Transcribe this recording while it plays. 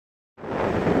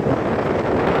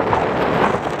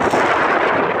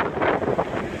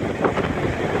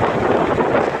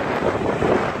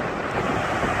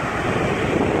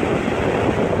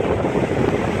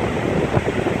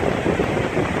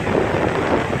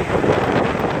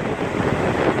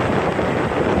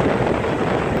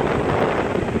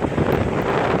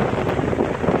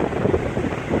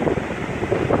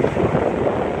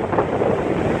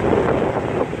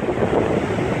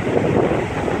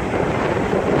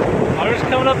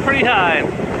coming up pretty high.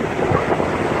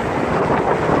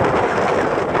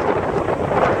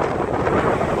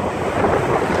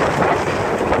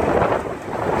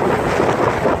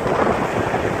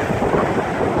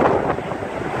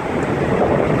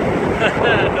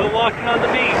 No walking on the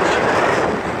beach.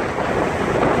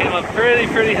 Came up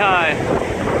pretty high.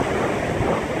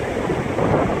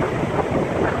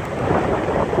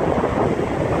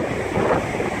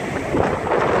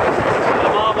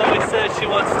 She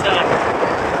wants to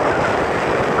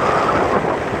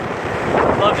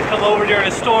love to come over during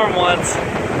a storm once.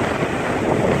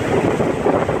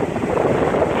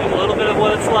 Get a little bit of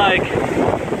what it's like.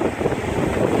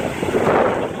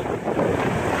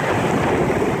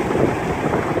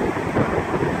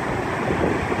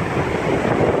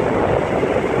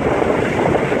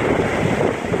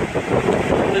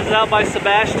 This is out by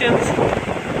Sebastian's.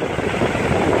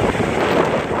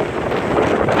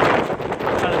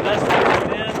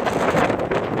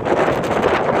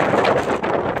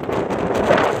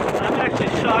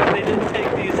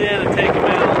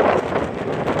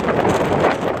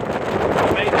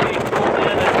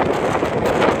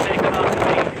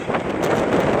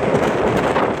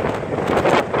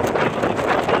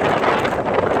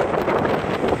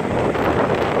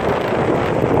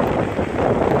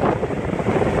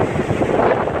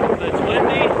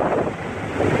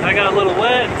 I got a little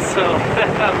wet, so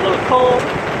I'm a little cold.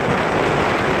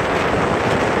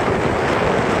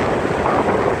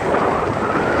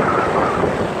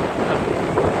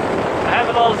 I have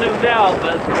it all zoomed out,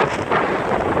 but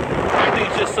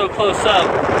everything's just so close up.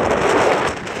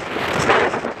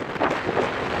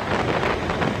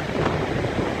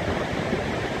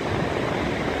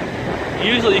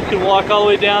 Usually you can walk all the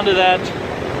way down to that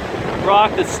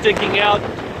rock that's sticking out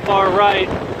far right.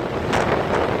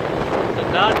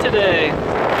 Not today. The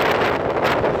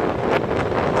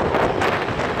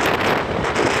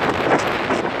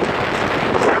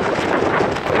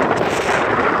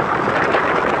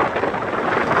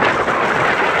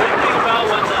thing about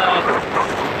when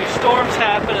these storms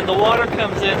happen and the water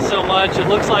comes in so much, it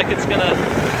looks like it's gonna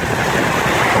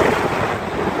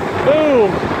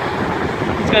boom.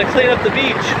 It's gonna clean up the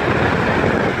beach.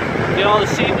 Get all the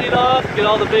seaweed off, get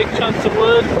all the big chunks of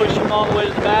wood, push them all the way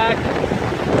to the back.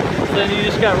 Then you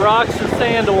just got rocks and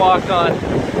sand to walk on.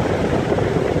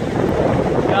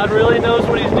 God really knows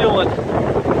what he's doing.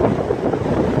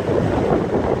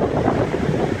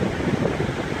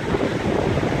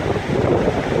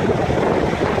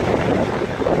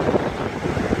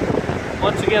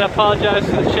 Once again, I apologize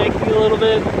for the shaking a little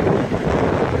bit.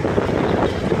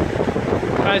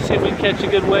 Try to see if we can catch a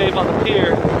good wave on the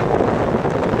pier.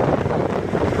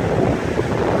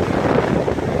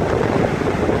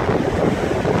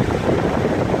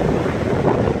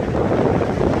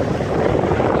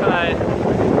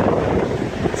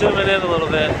 Zoom it in a little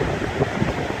bit.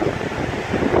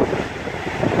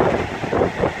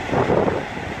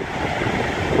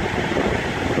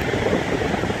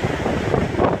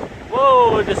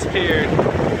 Whoa, it disappeared.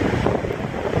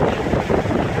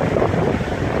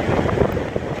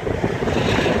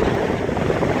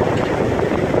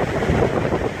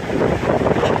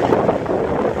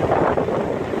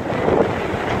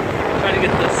 Trying to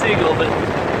get the seagull, but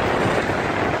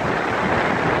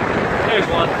there's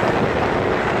one.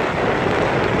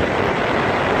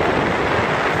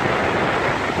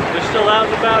 Still out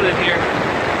and about in here.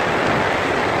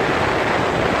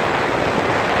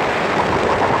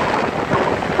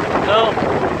 Well,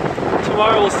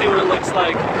 tomorrow we'll see what it looks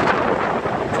like.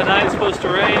 Tonight it's supposed to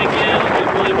rain again. It'll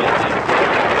be really windy.